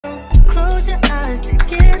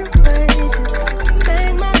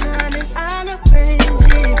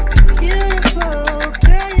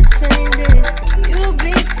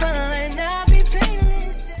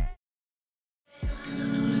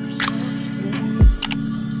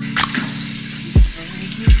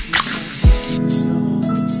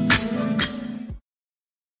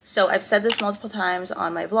So I've said this multiple times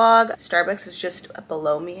on my vlog, Starbucks is just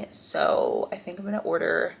below me, so I think I'm gonna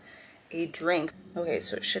order a drink. Okay,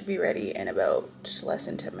 so it should be ready in about less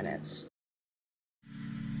than 10 minutes.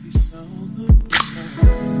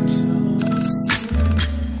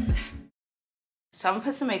 So I'm gonna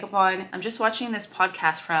put some makeup on. I'm just watching this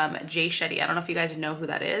podcast from Jay Shetty. I don't know if you guys know who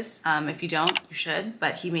that is. If you don't, you should.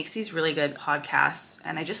 But he makes these really good podcasts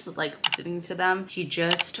and I just like listening to them. He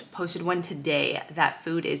just posted one today that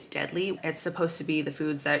food is deadly. It's supposed to be the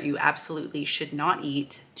foods that you absolutely should not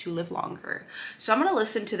eat to live longer. So I'm gonna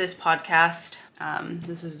listen to this podcast.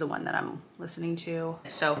 This is the one that I'm listening to.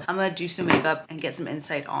 So I'm gonna do some makeup and get some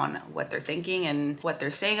insight on what they're thinking and what they're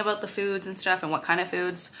saying about the foods and stuff and what kind of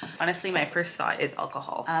foods. Honestly, my first thought is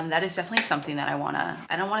alcohol. That is definitely something that I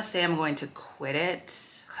don't wanna say I'm going to quit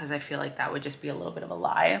it because I feel like that would just be a little bit of a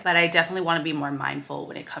lie, but I definitely wanna be more mindful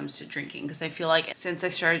when it comes to drinking because I feel like since I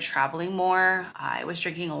started traveling more, I was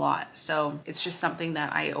drinking a lot. So it's just something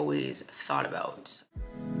that I always thought about.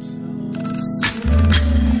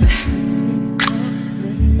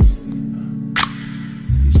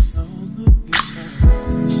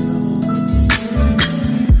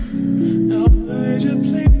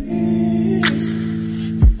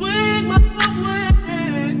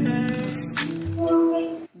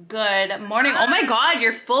 Good morning. Oh my God,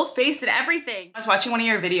 you're full face and everything. I was watching one of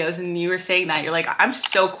your videos and you were saying that. You're like, I'm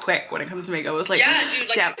so quick when it comes to makeup. I was like, yeah, dude,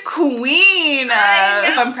 like, damn, queen.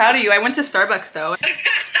 I'm proud of you. I went to Starbucks though. When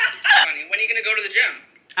are you gonna go to the gym?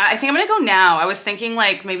 I think I'm gonna go now. I was thinking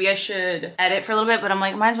like maybe I should edit for a little bit, but I'm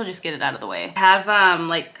like, might as well just get it out of the way. I have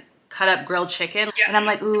like cut up grilled chicken and I'm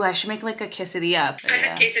like, ooh, I should make like a quesadilla. I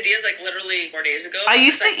had quesadillas like literally 4 days ago. I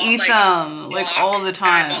used to eat them like all the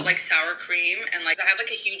time. And I bought like sour cream and like I had like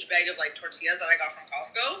a huge bag of like tortillas that I got from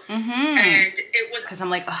Costco. And it was because I'm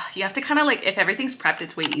like, oh, you have to kind of like, if everything's prepped,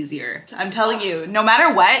 it's way easier. I'm telling you, no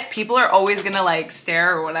matter what, people are always gonna like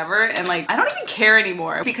stare or whatever, and like I don't even care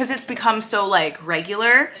anymore because it's become so like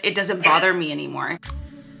regular. It doesn't bother me anymore.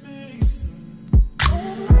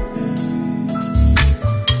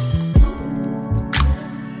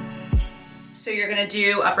 So you're gonna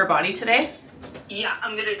do upper body today? Yeah,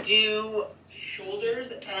 I'm gonna do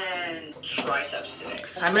shoulders and triceps today.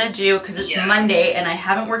 I'm gonna do, because it's Monday and I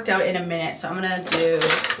haven't worked out in a minute, so I'm gonna do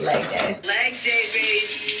leg day. Leg day, baby.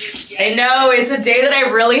 Yeah. I know, it's a day that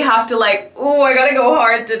I really have to like, oh, I gotta go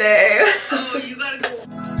hard today. Oh, you gotta go.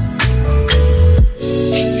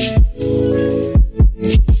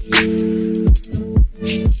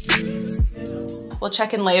 We'll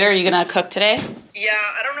check in later. Are you gonna cook today? Yeah,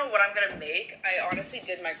 I don't know what I'm gonna make. I honestly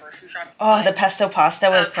did my grocery shopping. Oh, the pesto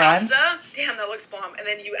pasta with prawns? Pasta? Damn, that looks bomb. And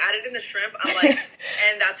then you added in the shrimp. I'm like,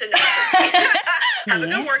 and that's enough for me. Have a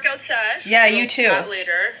good workout sesh. Yeah, you too. Chat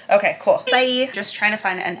later. Okay, cool. Bye. Just trying to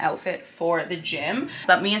find an outfit for the gym.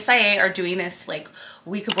 But me and Saye are doing this like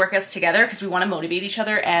week of workouts together because we want to motivate each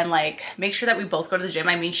other and like make sure that we both go to the gym.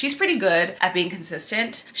 I mean, she's pretty good at being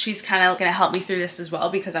consistent. She's kind of gonna help me through this as well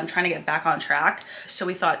because I'm trying to get back on track. So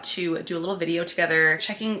we thought to do a little video together,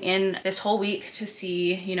 checking in this whole week to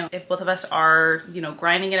see, you know, if both of us are, you know,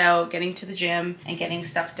 grinding it out, getting to the gym and getting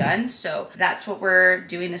stuff done. So that's what we're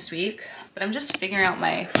doing this week. But I'm just figuring out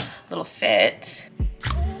my little fit.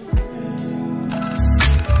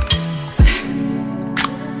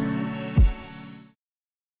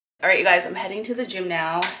 All right, you guys, I'm heading to the gym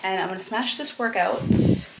now and I'm gonna smash this workout.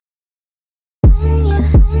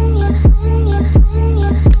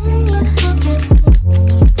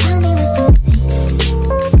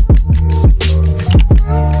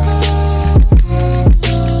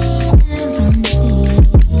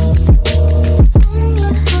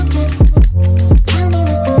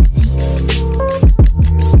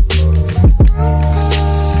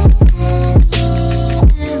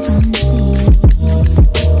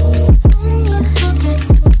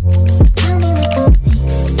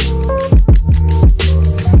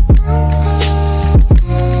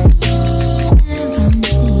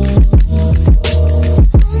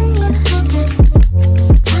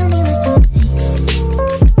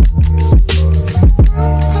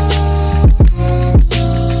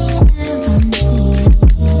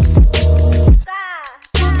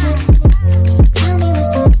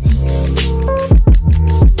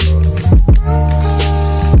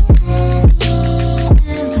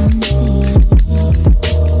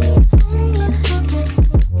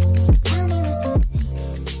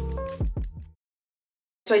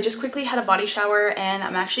 So I just quickly had a body shower and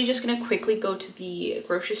I'm actually just gonna quickly go to the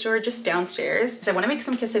grocery store just downstairs. So I wanna make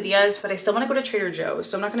some quesadillas, but I still wanna go to Trader Joe's.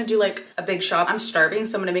 So I'm not gonna do like a big shop. I'm starving,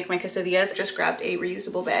 so I'm gonna make my quesadillas. Just grabbed a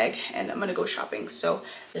reusable bag and I'm gonna go shopping. So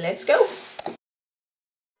let's go.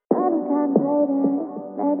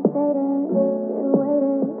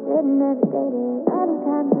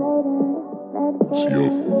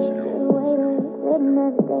 So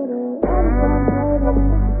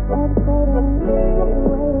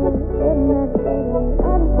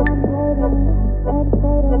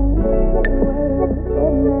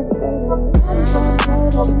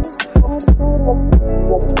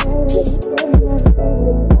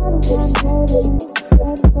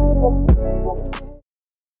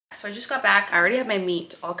I just got back. I already have my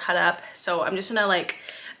meat all cut up. So I'm just gonna like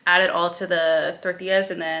add it all to the tortillas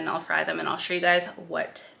and then I'll fry them and I'll show you guys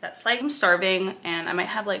what that's like. I'm starving and I might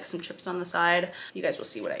have like some chips on the side. You guys will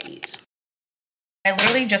see what I eat. I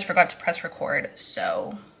literally just forgot to press record.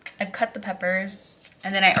 So I've cut the peppers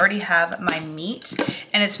and then I already have my meat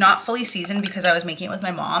and it's not fully seasoned because I was making it with my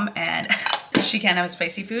mom and she can't have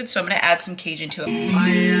spicy food. So I'm gonna add some Cajun to it.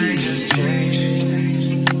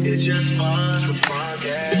 It's just fun to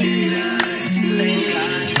forget.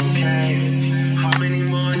 How many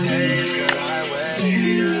more days could I wait?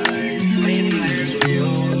 Making plans with you,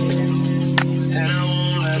 and I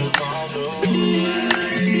won't let them fall through.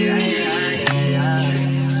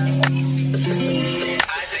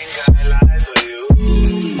 I think I lie for you.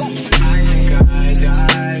 I think I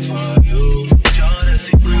die for you.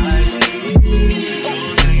 Jealousy cry for you. Don't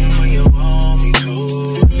think when you want me to.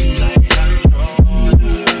 Like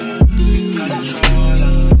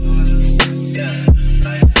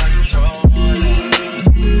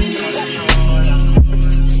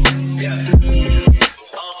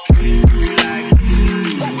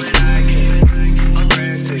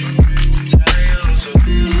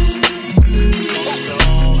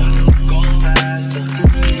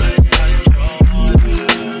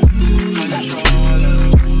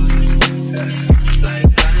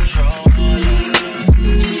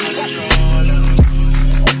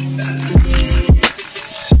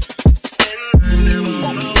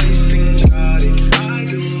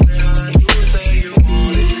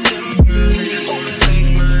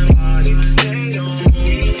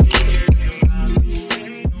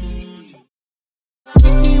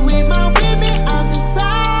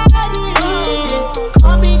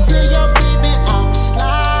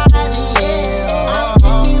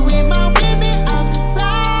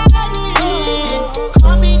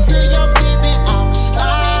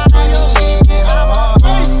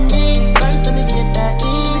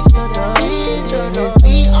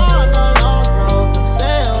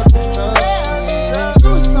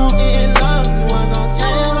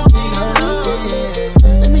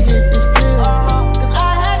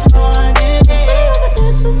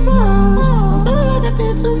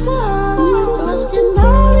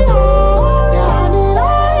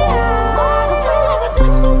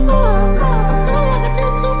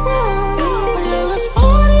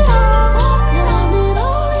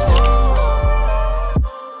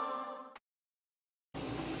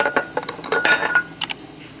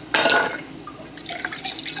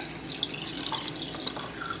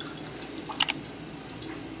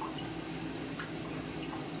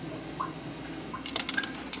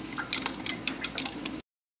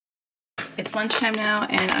It's lunchtime now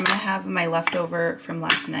and I'm gonna have my leftover from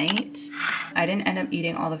last night. I didn't end up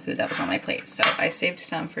eating all the food that was on my plate, so I saved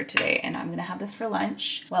some for today and I'm gonna have this for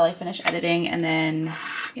lunch while I finish editing, and then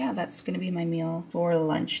yeah, that's gonna be my meal for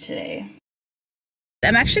lunch today.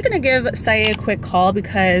 I'm actually gonna give Saye a quick call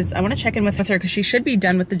because I wanna check in with her because she should be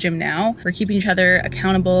done with the gym now. We're keeping each other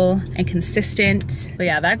accountable and consistent. But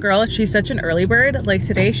yeah, that girl, she's such an early bird. Like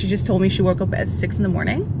today, she just told me she woke up at 6 in the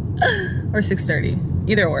morning or 6:30.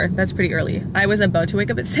 Either or, that's pretty early. I was about to wake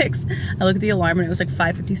up at 6. I looked at the alarm and it was like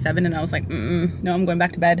 5:57 and I was like, no, I'm going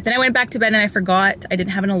back to bed. Then I went back to bed and I forgot I didn't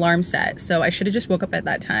have an alarm set. So I should have just woke up at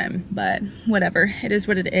that time, but whatever, it is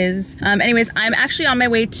what it is. Anyways, I'm actually on my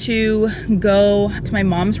way to go to my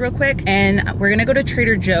mom's real quick and we're gonna go to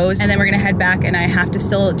Trader Joe's and then we're gonna head back, and I have to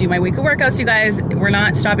still do my week of workouts, you guys. We're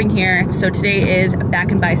not stopping here. So today is back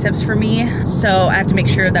and biceps for me. So I have to make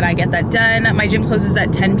sure that I get that done. My gym closes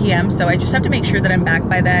at 10 p.m. So I just have to make sure that I'm back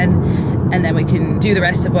by then, and then we can do the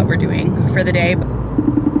rest of what we're doing for the day.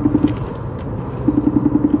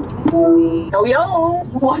 Yo,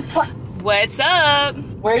 What's up?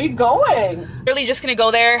 Where are you going? Really just gonna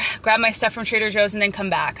go there, grab my stuff from Trader Joe's and then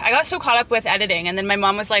come back. I got so caught up with editing and then my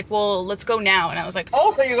mom was like, well, let's go now. And I was like,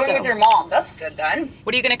 oh, so you're going with your mom. That's good then.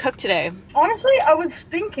 What are you gonna cook today? Honestly, I was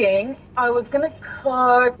thinking I was gonna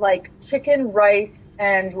cook like chicken, rice,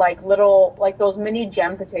 and like little, like those mini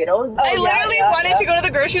gem potatoes. I literally wanted to go to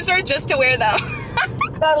the grocery store just to wear them.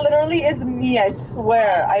 That literally is me, I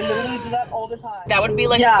swear. I literally do that all the time. That would be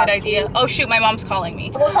like a good idea. Oh shoot, my mom's calling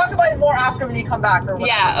me. We'll talk about it more after when you come back or whatever.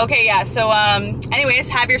 Yeah, okay, yeah. So anyways,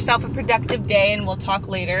 have yourself a productive day and we'll talk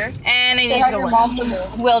later. And I need to go work. Mom to me.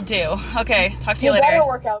 Will do. Okay, talk to you later. Better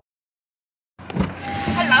work out.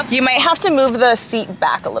 You might have to move the seat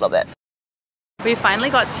back a little bit. We finally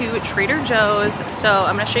got to Trader Joe's, so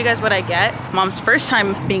I'm gonna show you guys what I get. It's Mom's first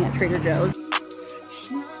time being at Trader Joe's.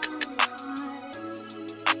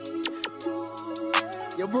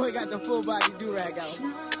 Your boy got the full body do-rag out.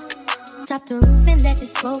 Drop the roof and let the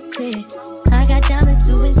smoke clear. I got diamonds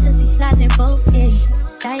doing sissy slides in both ears.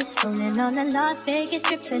 Dice rolling on the Las Vegas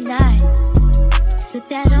strip tonight. Slip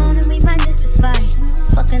that on and we might miss the fight.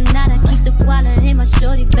 Fuck a night, I keep the wallet in my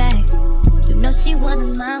shorty bag. You know she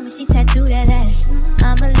wanna mine when she tattoo that ass.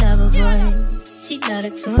 I'm a lover boy, she love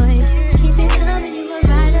the toys. Keep it coming, you a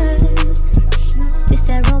rider. This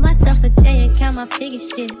that roll myself a day and count my figure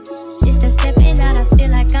shit. This that stepping out, I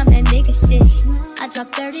feel like I'm that nigga shit. I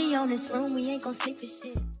dropped 30 on this room, we ain't gon' sleep for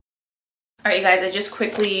shit. All right, you guys, I just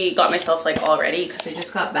quickly got myself like all ready because I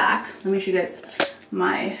just got back. Let me show you guys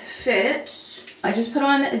my fit. I just put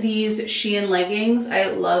on these Shein leggings. I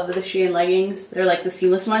love the Shein leggings. They're like the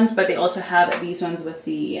seamless ones, but they also have these ones with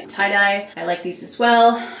the tie-dye. I like these as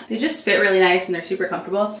well. They just fit really nice and they're super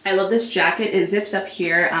comfortable. I love this jacket. It zips up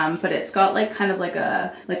here, but it's got like kind of like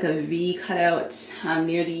a V cutout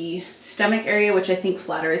near the stomach area, which I think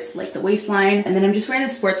flatters like the waistline. And then I'm just wearing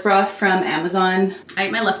this sports bra from Amazon. I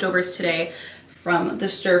ate my leftovers today from the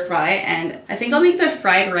stir fry, and I think I'll make the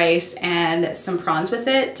fried rice and some prawns with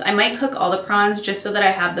it. I might cook all the prawns just so that I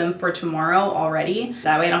have them for tomorrow already.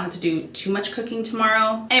 That way I don't have to do too much cooking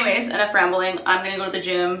tomorrow. Anyways, enough rambling. I'm gonna go to the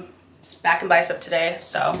gym. It's back and bicep today,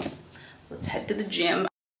 so let's head to the gym.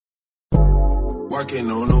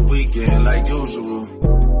 Working on the weekend like usual.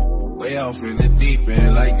 Way off in the deep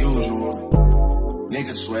end like usual.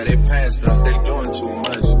 Niggas swear they passed us, they doing too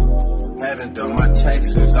much. Haven't done my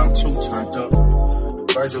taxes, I'm too turned up.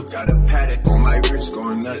 Virgil got a paddock on my wrist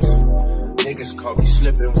going nuts. Niggas caught me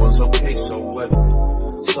slipping, was okay, so what?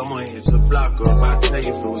 Someone hit the block up, I tell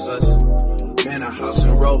you if it was us. Man, a house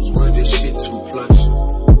in Rosewood, this shit too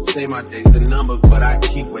plush. Say my day's the number, but I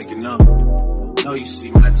keep waking up. Know you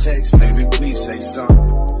see my text, baby, please say something.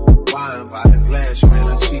 Wine by the glass, man,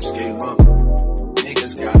 a cheapskate, huh?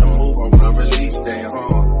 Niggas gotta move on my release day,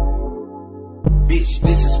 huh? Bitch,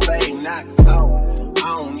 this is fame, not clout.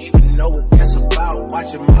 I don't even know what that's about.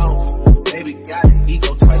 Watch your mouth. Baby got an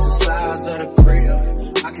ego twice the size of the crib.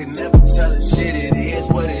 I can never tell a shit, it is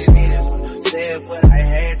what it is. Said what I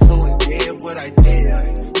had to and did what I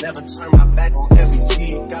did. Never turn my back on every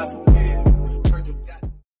G, God forbid. Virgil got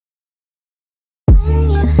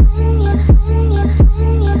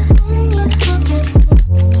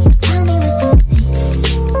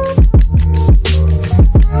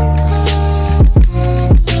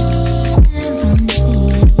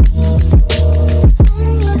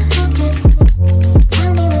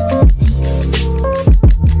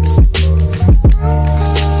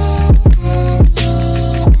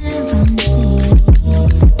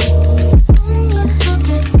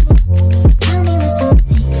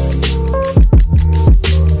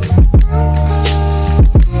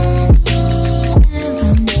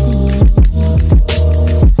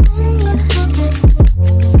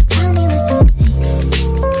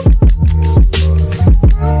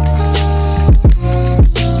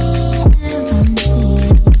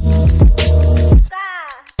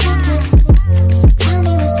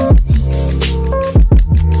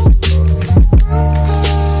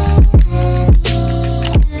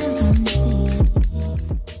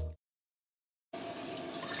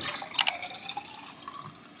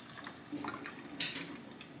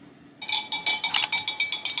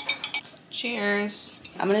Cheers.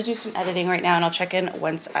 I'm gonna do some editing right now and I'll check in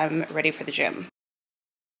once I'm ready for the gym.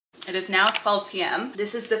 It is now 12 p.m.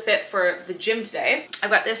 This is the fit for the gym today.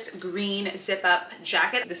 I've got this green zip up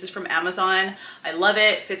jacket. This is from Amazon. I love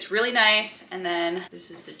it, fits really nice. And then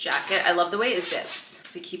this is the jacket. I love the way it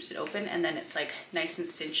zips. It keeps it open and then it's like nice and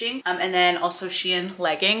cinching. And then also Shein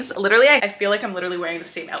leggings. Literally, I feel like I'm literally wearing the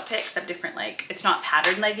same outfit except different, like it's not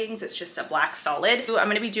patterned leggings, it's just a black solid. I'm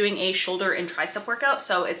gonna be doing a shoulder and tricep workout.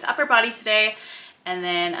 So it's upper body today. And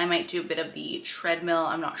then I might do a bit of the treadmill,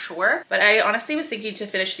 I'm not sure. But I honestly was thinking to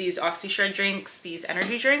finish these OxyShred drinks, these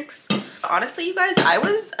energy drinks. Honestly, you guys, I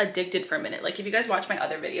was addicted for a minute. Like if you guys watch my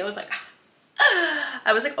other videos, like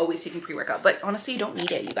I was like always taking pre-workout, but honestly, you don't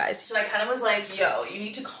need it, you guys. So I kind of was like, yo, you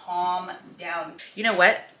need to calm down. You know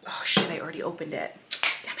what? Oh shit, I already opened it.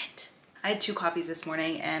 Damn it. I had 2 coffees this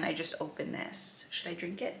morning and I just opened this. Should I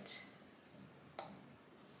drink it?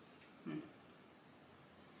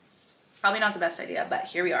 Probably not the best idea, but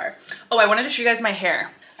here we are. Oh, I wanted to show you guys my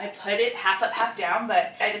hair. I put it half up, half down,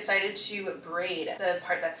 but I decided to braid the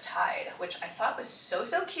part that's tied, which I thought was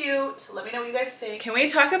so cute. Let me know what you guys think. Can we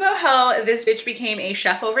talk about how this bitch became a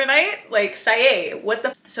chef overnight? Like, Saye, what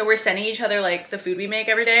the? So we're sending each other like the food we make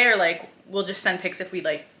every day, or like we'll just send pics if we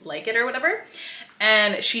like it or whatever.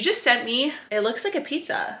 And she just sent me, it looks like a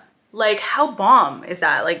pizza. Like, how bomb is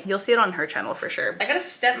that? Like, you'll see it on her channel for sure. I gotta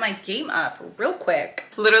step my game up real quick.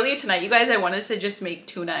 Literally tonight, you guys, I wanted to just make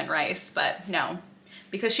tuna and rice, but no.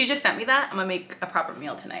 Because she just sent me that, I'm gonna make a proper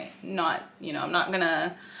meal tonight. Not, you know, I'm not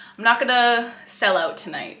gonna sell out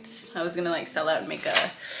tonight. I was gonna like sell out and make a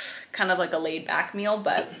kind of like a laid back meal,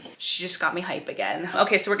 but she just got me hype again.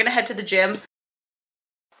 Okay, so we're gonna head to the gym.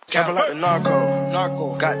 Capping like the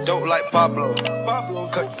narco. Got dope like Pablo.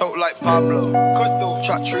 Cut throat like Pablo.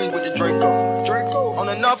 Chop trees with the Draco. On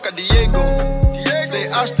the north got Diego. Say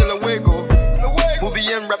hasta luego. We'll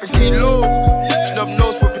be in rapping kilo. Snub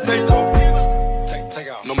nose with potato. Take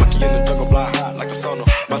out. No monkey in the jungle, blind hot like a sauna.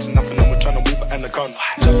 Bouncing off and I'm trying to weave an anaconda.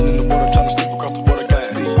 Jumping in the water, trying to slip across the water glass.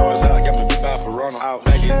 See yours out, got me big bad for Ronald. Out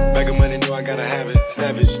bag of money, know I gotta have it.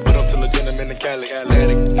 Savage, but I'm still a gentleman in Cali.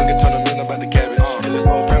 Atlantic, nigga turn them in about the cabbage. Kill his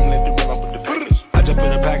whole family, they run off with the package. I just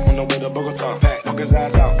put a pack on the way to Bogota. Poke his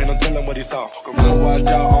eyes out, and I'm telling what he saw. Watch out, I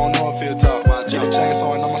don't know if he'll talk. Get a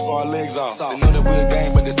chainsaw and I'ma saw our legs off. They know that we're a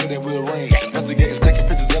gang, but they say that we're a ring. Investigating, taking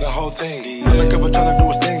pictures of the whole team. Undercover trying to do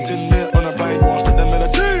his thing. Sitting there on a plane, going straight them in a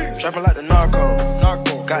team. Trapping like the narco.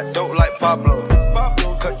 Got dope like Pablo.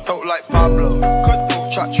 Cut throat like Pablo.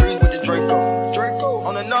 Chop trees with the Draco.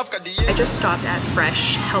 On the north got the. I just stopped at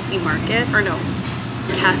Fresh Healthy Market, or no,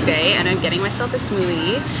 Cafe, and I'm getting myself a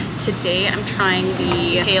smoothie. Today I'm trying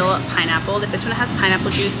the kale pineapple. This one has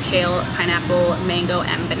pineapple juice, kale, pineapple, mango,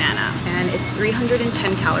 and banana. And it's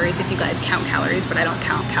 310 calories if you guys count calories, but I don't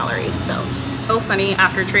count calories, so funny.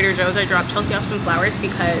 After Trader Joe's, I dropped Chelsea off some flowers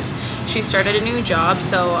because she started a new job,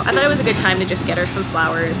 so I thought it was a good time to just get her some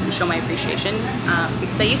flowers and show my appreciation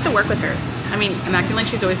because I used to work with her. I mean, I'm acting like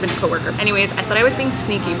she's always been a coworker. Anyways, I thought I was being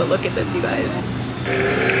sneaky, but look at this, you guys.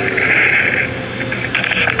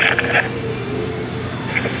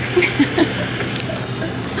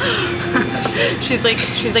 she's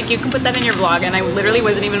like, you can put that in your vlog, and I literally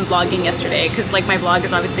wasn't even vlogging yesterday because like my vlog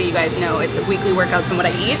is obviously, you guys know, it's weekly workouts and what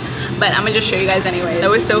I eat, but I'm gonna just show you guys anyway. That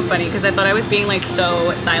was so funny because I thought I was being like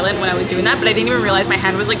so silent when I was doing that, but I didn't even realize my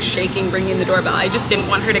hand was like shaking ringing the doorbell. I just didn't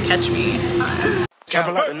want her to catch me.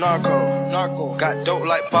 Capping like the narco. Got dope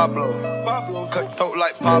like Pablo. Cut throat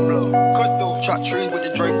like Pablo. Chop trees with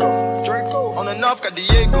the Draco. On the north got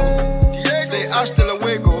Diego. Say hasta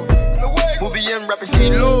luego. We'll be in rapping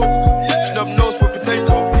kilo. Snub nose with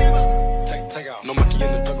potato. Take out. No monkey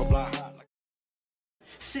in the jungle, blind hot.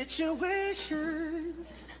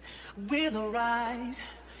 Situations will arise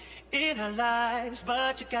in our lives,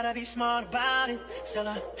 but you gotta be smart about it.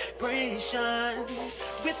 Celebration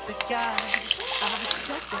with the guys. I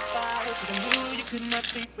sacrificed with a move you could not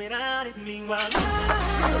sleep without it. Meanwhile, I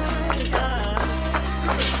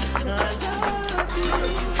love you.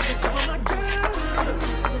 Oh my girl,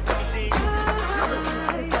 see,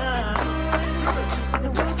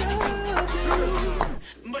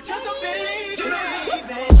 but you're so baby.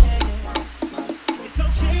 It's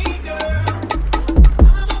okay, girl.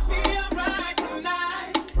 I'ma be alright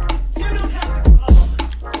tonight. You don't have to go.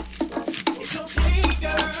 It's okay,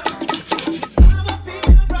 girl.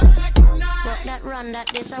 Run that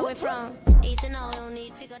this away from easy now, don't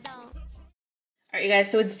need figure down. All right, you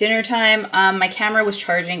guys, so it's dinner time. My camera was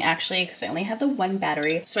charging actually because I only had the one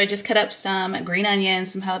battery. So I just cut up some green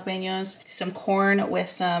onions, some jalapenos, some corn with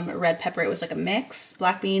some red pepper. It was like a mix,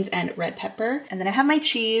 black beans and red pepper. And then I have my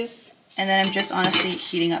cheese. And then I'm just honestly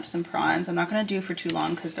heating up some prawns. I'm not gonna do it for too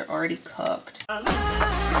long because they're already cooked.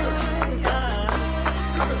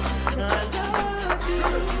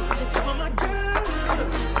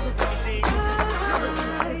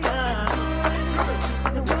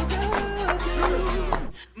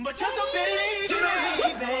 But you're so baby.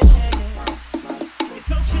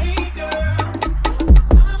 It's okay, girl.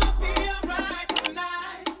 I'ma be alright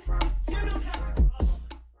tonight. You don't have to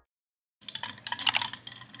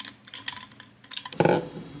go.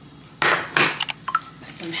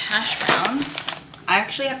 Some hash browns. I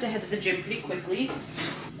actually have to head to the gym pretty quickly.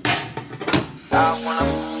 I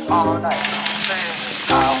want all night.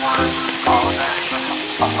 I want all night.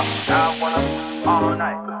 I want all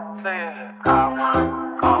night. Say it. I want.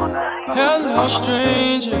 Hello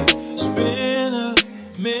stranger, it's been a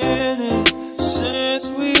minute since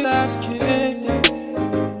we last kicked it.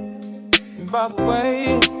 And by the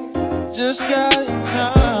way, just got in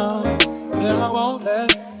town, and I won't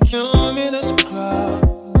let cumulus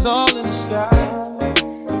clouds all in the sky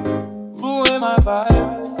ruin my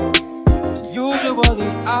vibe.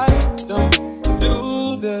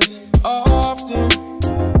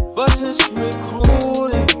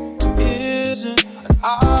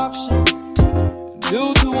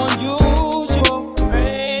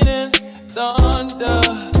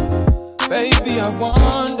 wonder, baby, I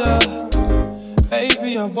wonder,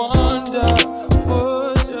 baby, I wonder,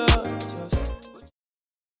 would you just...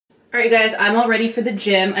 Alright guys, I'm all ready for the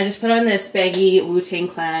gym. I just put on this baggy Wu-Tang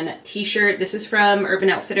Clan t-shirt. This is from Urban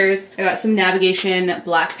Outfitters. I got some navigation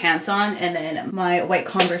black pants on and then my white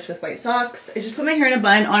Converse with white socks. I just put my hair in a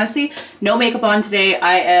bun. Honestly, no makeup on today.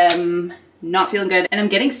 I am not feeling good and I'm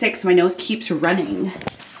getting sick, so my nose keeps running.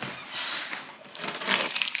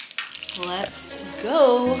 Let's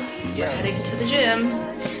go. We're heading to the gym.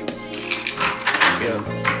 Yeah.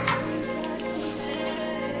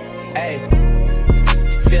 Hey.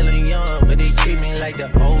 Feeling young, but they treat me like the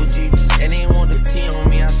OG. And they want the T on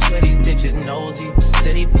me, I swear these bitches nosy.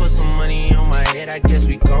 Said he put some money on my head, I guess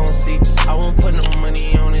we gon' see. I won't put no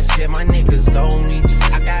money on this shit, my niggas owe me.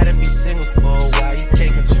 I gotta be single for a while, you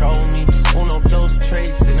can't control me. Uno, those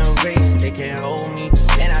traits in a race, they can't hold me.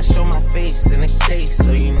 And I show my face in a case,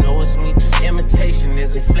 so you know it's me. Imitation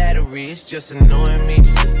isn't flattery, it's just annoying me.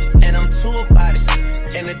 And I'm too about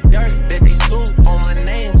it. And the dirt that they threw on my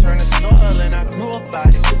name turned to soil, and I grew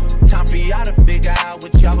about it. Time for y'all to figure out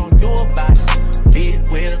what y'all gon' do about it. Big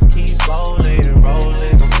wheels keep rolling and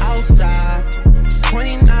rolling. I'm outside,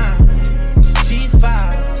 29,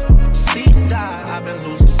 G5, seaside. I've been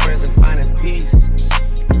losing friends and finding peace.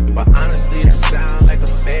 But honestly, that sounds like a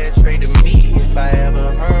fair trade to me. If I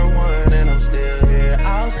ever heard one, and I'm still here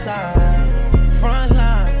outside. Front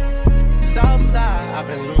line, south side. I've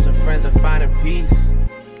been losing friends and finding peace.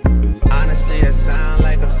 Honestly, that sound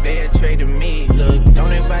like a fair trade to me. Look,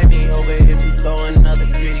 don't invite me over if you throw another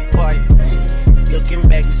pretty party. Looking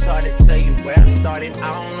back, it's hard to tell you where I started.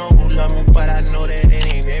 I don't know who loved me, but I know that it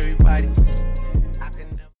ain't everybody.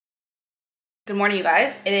 Good morning, you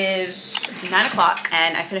guys. It is 9 o'clock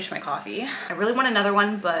and I finished my coffee. I really want another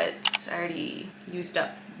one, but I already used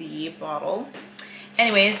up the bottle.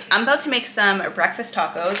 Anyways, I'm about to make some breakfast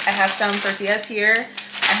tacos. I have some tortillas here.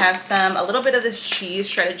 I have a little bit of this cheese,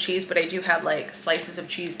 shredded cheese, but I do have like slices of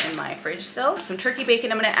cheese in my fridge still. Some turkey bacon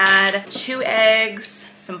I'm gonna add, 2 eggs,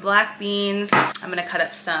 some black beans. I'm gonna cut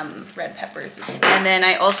up some red peppers. And then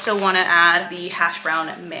I also wanna add the hash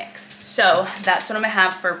brown mix. So that's what I'm gonna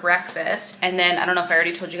have for breakfast. And then I don't know if I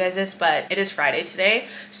already told you guys this, but it is Friday today.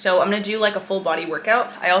 So I'm gonna do like a full body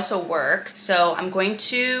workout. I also work. So I'm going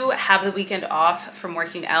to have the weekend off from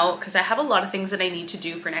working out because I have a lot of things that I need to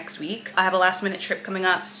do for next week. I have a last minute trip coming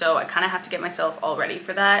up, so I kind of have to get myself all ready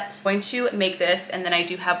for that. I'm going to make this, and then I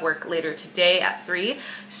do have work later today at 3,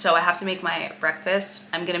 so I have to make my breakfast.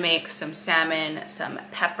 I'm gonna make some salmon, some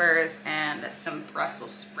peppers, and some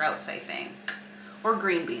Brussels sprouts, I think. Or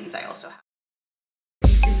green beans I also have.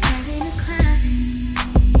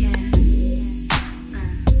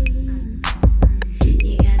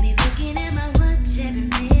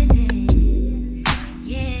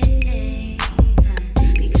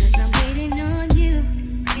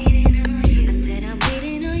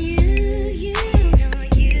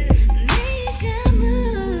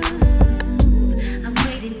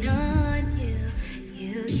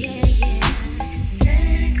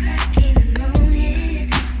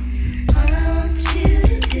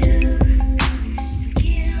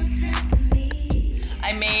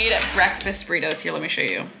 Breakfast burritos. Here, let me show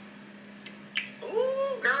you.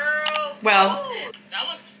 Ooh, girl. Well, ooh, that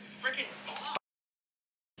looks freaking bomb.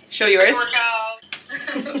 Show yours.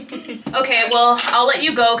 Okay, well, I'll let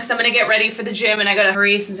you go because I'm gonna get ready for the gym and I gotta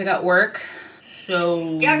hurry since I got work.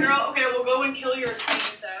 So yeah, girl. Okay, we'll go and kill your training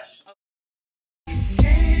stash.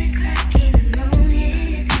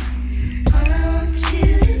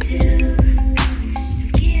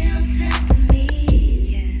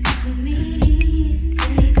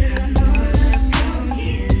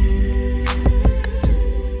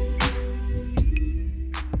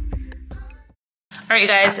 All right, you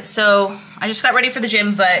guys, so I just got ready for the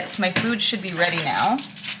gym, but my food should be ready now.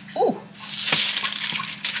 Ooh.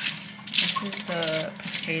 This is the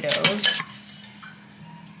potatoes.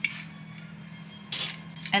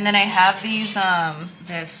 And then I have these,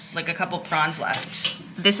 like a couple prawns left.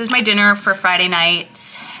 This is my dinner for Friday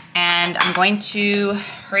night, and I'm going to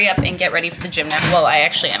hurry up and get ready for the gym now. Well, I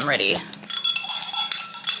actually am ready.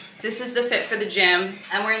 This is the fit for the gym.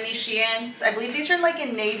 I'm wearing these Shein. I believe these are like a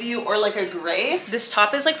navy or like a gray. This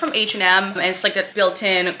top is like from H&M and it's like a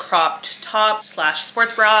built-in cropped top slash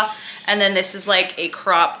sports bra. And then this is like a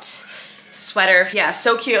cropped sweater. Yeah,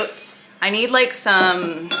 so cute. I need like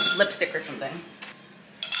some lipstick or something.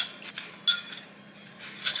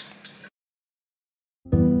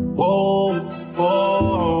 Whoa,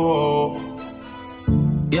 whoa,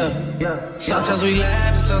 yeah. Sometimes we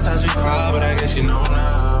laugh and sometimes we cry, but I guess you know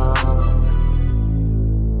now.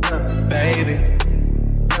 Baby,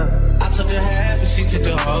 I took a half and she took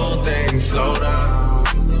the whole thing, slow down.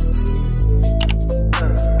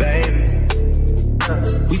 Baby,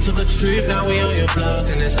 we took a trip, now we on your block,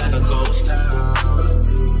 and it's like a ghost town.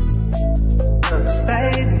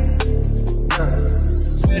 Baby,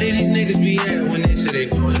 where did these niggas be at when they say they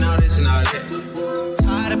doing all this and all that?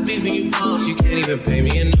 Tired of beefing you punks, you can't even pay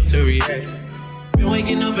me enough to react. Been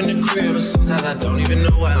waking up in the crib, but sometimes I don't even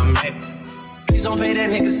know where I'm at. Please don't pay that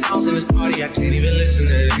nigga songs in this party, I can't even listen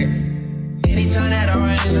to that. Anytime that I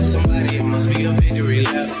run into somebody, it must be a victory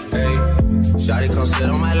lap. Hey, shawty come sit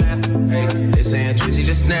on my lap. Hey, they saying Drizzy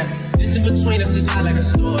just snap. This in between us is not like a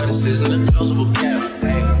store, this isn't a closable gap.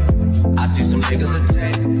 Hey, I see some niggas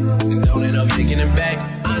attack and don't end up making it back.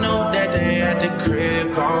 I know that they at the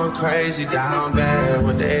crib going crazy down bad.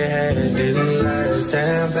 What they had didn't last,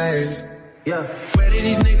 damn baby. Yeah. Where did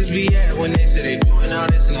these niggas be at when they say they doing all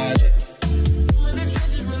this and all that?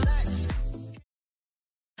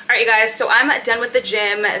 Alright you guys, so I'm done with the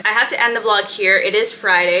gym. I have to end the vlog here. It is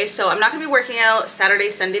Friday, so I'm not going to be working out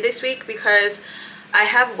Saturday, Sunday this week because I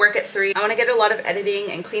have work at 3. I want to get a lot of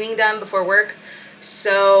editing and cleaning done before work.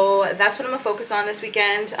 So that's what I'm gonna focus on this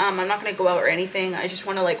weekend. I'm not gonna go out or anything. I just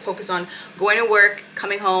want to like focus on going to work,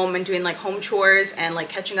 coming home and doing like home chores and like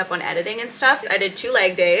catching up on editing and stuff. I did 2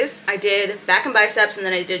 leg days. I did back and biceps and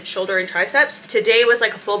then I did shoulder and triceps. Today was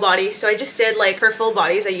like a full body. So I just did like, for full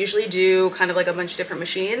bodies, I usually do kind of like a bunch of different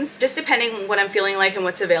machines, just depending what I'm feeling like and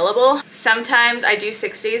what's available. Sometimes I do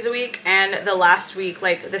 6 days a week, and the last week,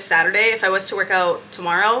 like this Saturday, if I was to work out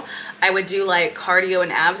tomorrow, I would do like cardio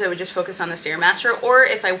and abs. I would just focus on the Stairmaster, or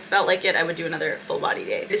if I felt like it, I would do another full body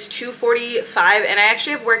day. It is 2:45 and I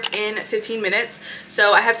actually have work in 15 minutes,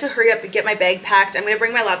 so I have to hurry up and get my bag packed. I'm gonna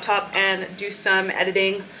bring my laptop and do some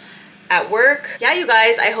editing at work. Yeah, you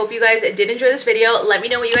guys, I hope you guys did enjoy this video. Let me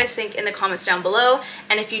know what you guys think in the comments down below,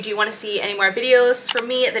 and if you do want to see any more videos from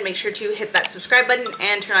me, then make sure to hit that subscribe button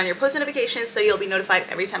and turn on your post notifications so you'll be notified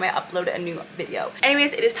every time I upload a new video.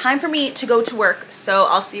 Anyways, it is time for me to go to work, so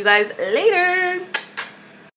I'll see you guys later.